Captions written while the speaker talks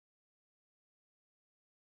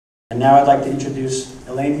And now I'd like to introduce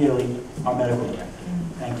Elaine Healy, our medical director.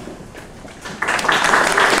 Thank you.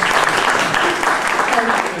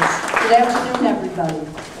 Good afternoon,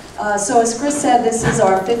 everybody. So as Chris said, this is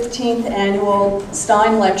our 15th annual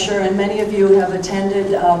Stein Lecture, and many of you have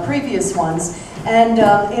attended previous ones. And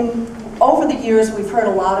over the years, we've heard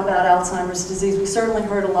a lot about Alzheimer's disease. We certainly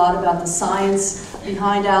heard a lot about the science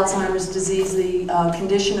behind Alzheimer's disease, the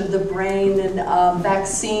condition of the brain, and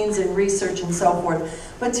vaccines and research and so forth.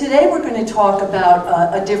 But today we're going to talk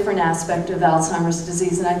about a different aspect of Alzheimer's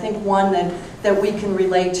disease, and I think one that we can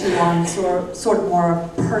relate to on sort of more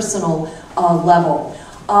personal level.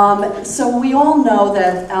 So we all know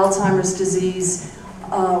that Alzheimer's disease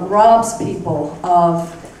robs people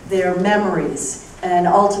of their memories and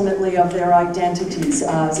ultimately of their identities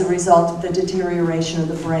as a result of the deterioration of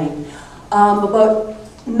the brain. But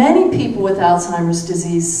many people with Alzheimer's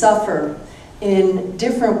disease suffer in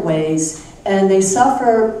different ways, and they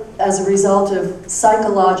suffer as a result of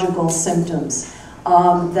psychological symptoms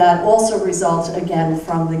that also result, again,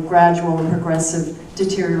 from the gradual and progressive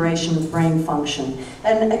deterioration of brain function.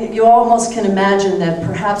 And you almost can imagine that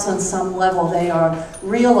perhaps on some level they are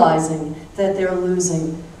realizing that they're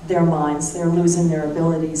losing their minds, they're losing their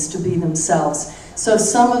abilities to be themselves. So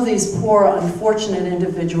some of these poor, unfortunate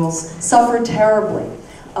individuals suffer terribly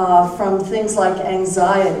from things like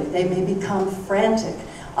anxiety. They may become frantic.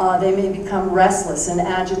 They may become restless and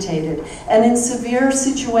agitated. And in severe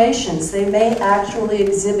situations, they may actually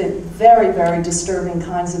exhibit very, very disturbing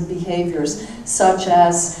kinds of behaviors, such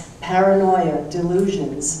as paranoia,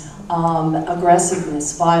 delusions,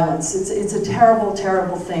 aggressiveness, violence. It's a terrible,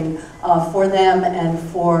 terrible thing for them and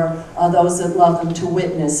for those that love them to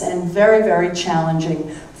witness, and very, very challenging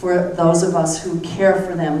for those of us who care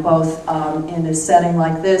for them, both in a setting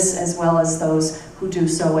like this as well as those who do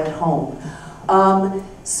so at home.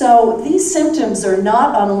 So these symptoms are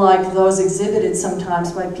not unlike those exhibited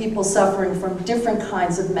sometimes by people suffering from different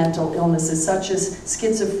kinds of mental illnesses, such as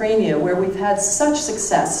schizophrenia, where we've had such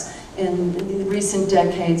success in recent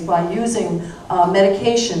decades by using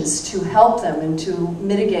medications to help them and to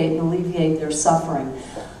mitigate and alleviate their suffering.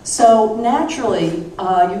 So naturally,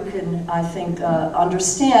 you can, I think,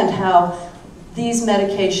 understand how these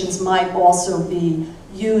medications might also be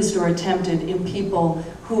used or attempted in people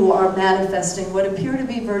who are manifesting what appear to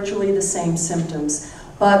be virtually the same symptoms.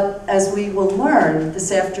 But as we will learn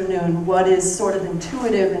this afternoon, what is sort of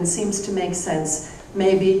intuitive and seems to make sense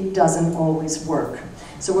maybe doesn't always work.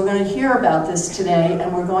 So we're going to hear about this today,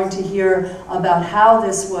 and we're going to hear about how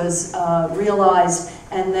this was realized,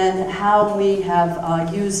 and then how we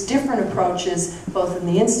have used different approaches, both in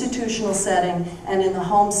the institutional setting and in the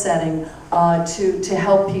home setting, to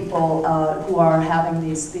help people who are having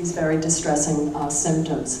these very distressing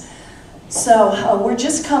symptoms. So we're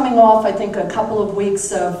just coming off, I think, a couple of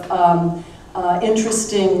weeks of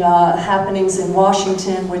interesting happenings in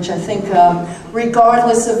Washington, which I think,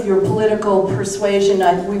 regardless of your political persuasion,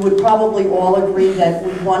 we would probably all agree that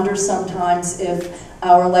we wonder sometimes if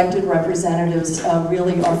our elected representatives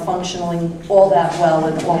really are functioning all that well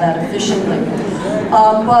and all that efficiently.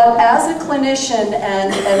 But as a clinician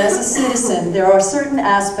and as a citizen, there are certain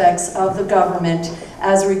aspects of the government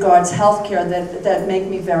as regards healthcare that make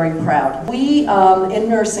me very proud. We, in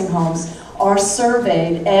nursing homes, are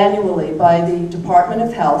surveyed annually by the Department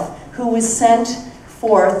of Health, who is sent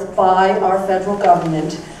forth by our federal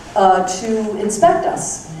government to inspect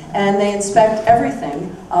us. And they inspect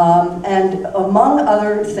everything, and among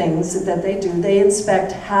other things that they do, they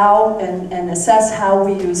inspect how and assess how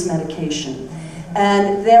we use medication.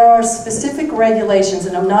 And there are specific regulations,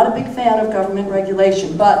 and I'm not a big fan of government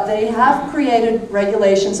regulation, but they have created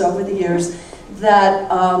regulations over the years that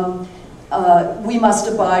we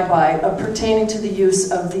must abide by pertaining to the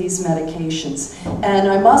use of these medications. And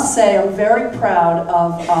I must say I'm very proud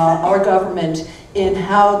of our government in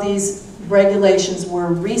how these regulations were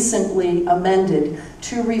recently amended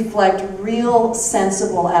to reflect real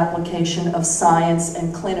sensible application of science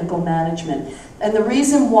and clinical management. And the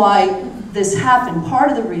reason why this happened,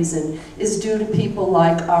 part of the reason, is due to people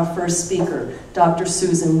like our first speaker, Dr.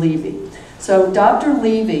 Susan Levy. So Dr.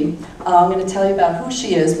 Levy, I'm going to tell you about who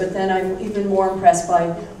she is, but then I'm even more impressed by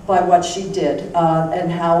what she did and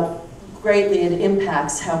how greatly it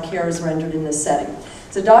impacts how care is rendered in this setting.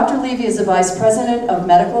 So Dr. Levy is the Vice President of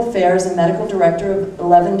Medical Affairs and Medical Director of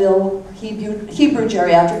Levendale Hebrew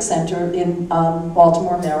Geriatric Center in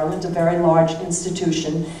Baltimore, Maryland, a very large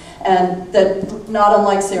institution, and that, not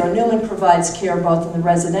unlike Sarah Newman, provides care both in the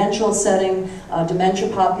residential setting, dementia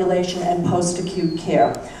population, and post-acute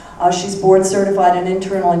care. She's board certified in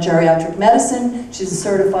internal and geriatric medicine. She's a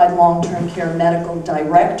certified long-term care medical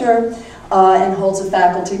director. and holds a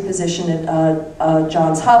faculty position at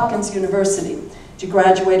Johns Hopkins University. She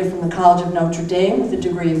graduated from the College of Notre Dame with a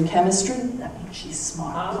degree in chemistry. That means she's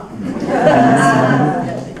smart.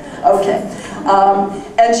 Okay.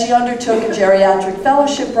 And she undertook a geriatric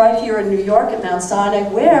fellowship right here in New York at Mount Sinai,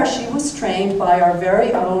 where she was trained by our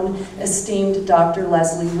very own esteemed Dr.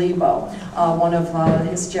 Leslie Lebo, one of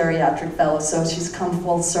his geriatric fellows. So she's come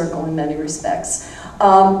full circle in many respects.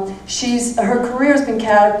 Her career has been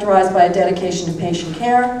characterized by a dedication to patient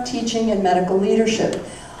care, teaching, and medical leadership.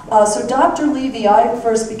 So Dr. Levy, I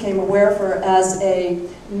first became aware of her as a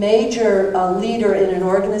major leader in an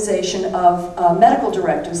organization of medical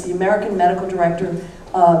directors, the American Medical Director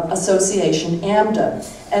Association, AMDA.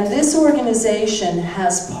 And this organization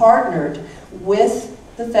has partnered with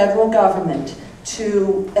the federal government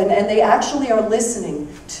and they actually are listening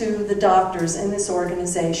to the doctors in this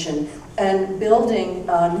organization and building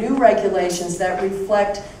new regulations that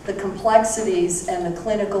reflect the complexities and the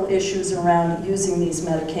clinical issues around using these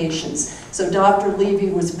medications. So Dr. Levy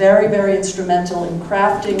was very, very instrumental in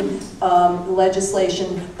crafting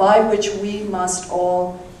legislation by which we must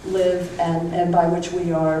all live and by which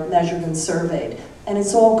we are measured and surveyed. And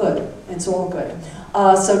it's all good. It's all good.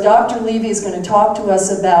 So Dr. Levy is going to talk to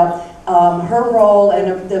us about her role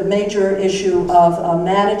and the major issue of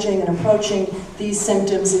managing and approaching these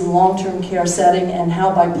symptoms in long-term care setting, and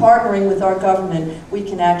how by partnering with our government we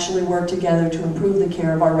can actually work together to improve the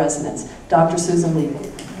care of our residents. Dr. Susan Levy.